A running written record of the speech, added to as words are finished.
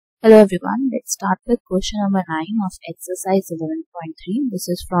Hello everyone, let's start with question number 9 of exercise 11.3. This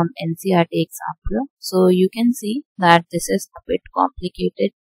is from NCERT EXEMPLAR. So you can see that this is a bit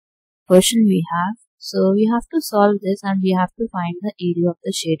complicated question we have. So we have to solve this and we have to find the area of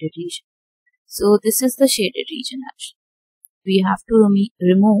the shaded region. So this is the shaded region actually. We have to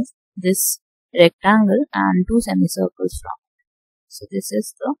remove this rectangle and two semicircles from it. So this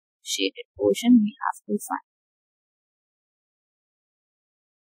is the shaded portion we have to find.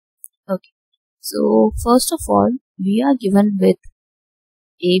 Okay, so first of all, we are given with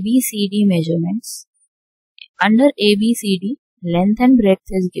ABCD measurements. Under ABCD, length and breadth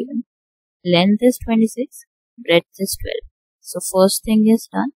is given. Length is 26, breadth is 12. So first thing is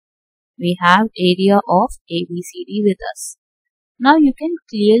done. We have area of ABCD with us. Now you can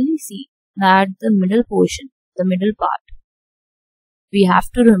clearly see that the middle portion, the middle part, we have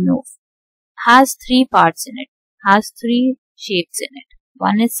to remove, has three parts in it, has three shapes in it.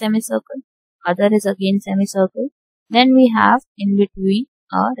 One is semicircle, other is again semicircle. Then we have in between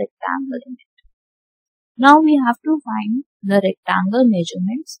a rectangle in it. Now we have to find the rectangle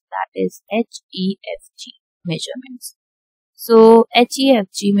measurements, that is HEFG measurements. So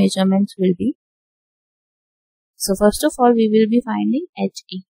HEFG measurements will be, so first of all we will be finding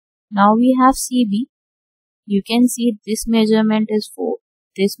HE. Now we have CB. You can see this measurement is 4.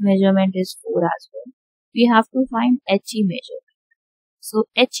 This measurement is 4 as well. We have to find HE measurement. So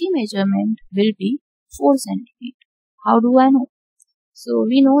HE measurement will be 4 cm. How do I know? So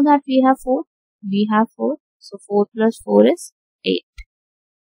we know that we have 4. We have 4. So 4 plus 4 is 8.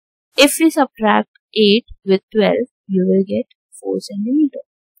 If we subtract 8 with 12, you will get 4 cm.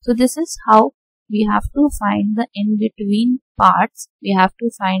 So this is how we have to find the in-between parts. We have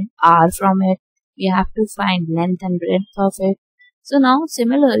to find R from it. We have to find length and breadth of it. So now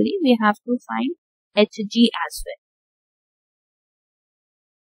similarly we have to find HG as well.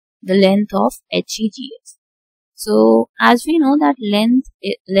 The length of HEGF. So as we know that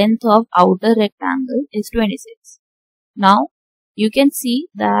length of outer rectangle is 26. Now you can see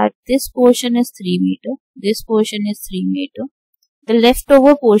that this portion is 3 meter. This portion is 3 meter. The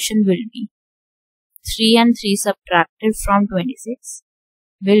leftover portion will be 3 and 3 subtracted from 26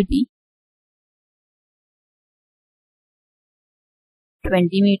 will be 20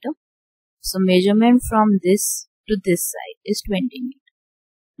 meter. So measurement from this to this side is 20 meter.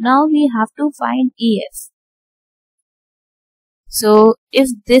 Now we have to find EF. So if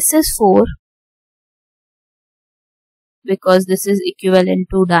this is 4, because this is equivalent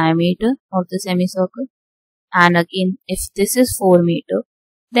to diameter of the semicircle, and again if this is 4 meter,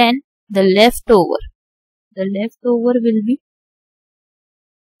 then the leftover will be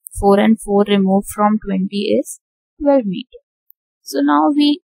 4 and 4 removed from 20 is 12 meter. So now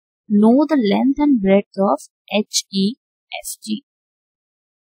we know the length and breadth of HEFG.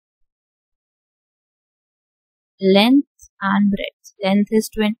 Length and breadth. Length is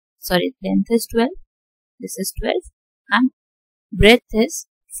 12. This is 12 and breadth is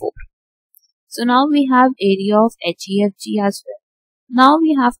 4. So now we have area of HEFG as well. Now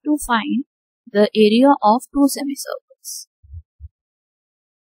we have to find the area of two semicircles.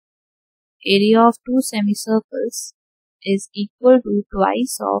 Area of two semicircles is equal to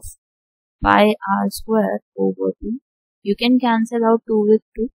twice of pi r square over 2. You can cancel out 2 with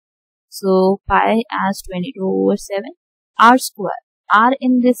 2. So pi as 22 over 7 r square. R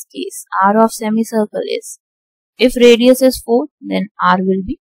in this case, r of semicircle is, if radius is 4, then r will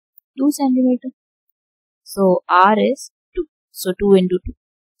be 2 cm. So r is 2. So 2 into 2.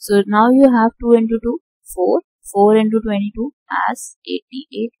 So now you have 2 into 2, 4. 4 into 22 as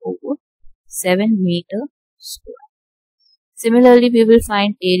 88 over 7 meter square. Similarly, we will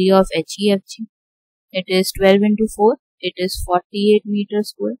find area of HEFG. It is 12 into 4. It is 48 meter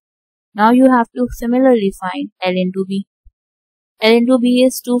square. Now you have to similarly find L into B. L into B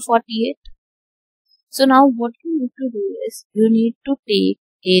is 248. So now what you need to do is, you need to take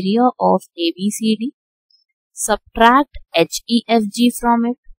area of ABCD, subtract HEFG from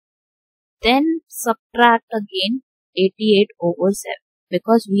it, then subtract again 88 over 7,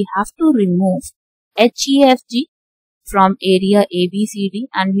 because we have to remove HEFG from area ABCD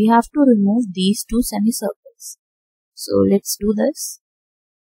and we have to remove these two semicircles. So let's do this.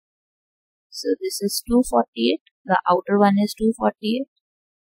 So this is 248. The outer one is 248.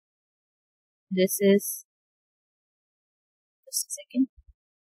 This is, just a second.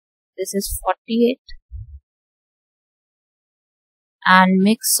 This is 48. And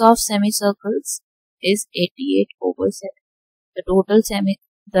mix of semicircles is 88 over 7. The total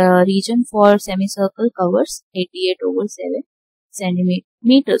the region for semicircle covers 88 over 7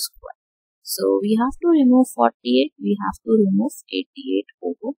 centimeter square. So we have to remove 48, we have to remove 88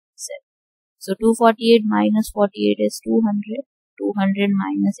 over So 248 minus 48 is 200. 200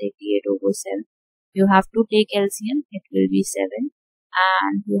 minus 88 over 7. You have to take LCM. It will be 7.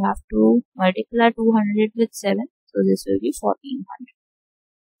 And you have to multiply 200 with 7. So this will be 1400.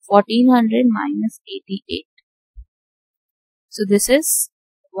 1400 minus 88. So this is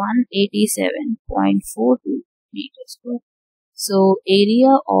 187.42 meters square. So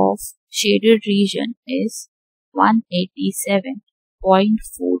area of shaded region is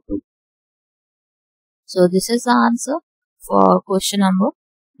 187.42. So this is the answer for question number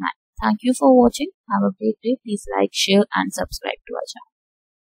 9. Thank you for watching. Have a great day. Please like, share and subscribe to our channel.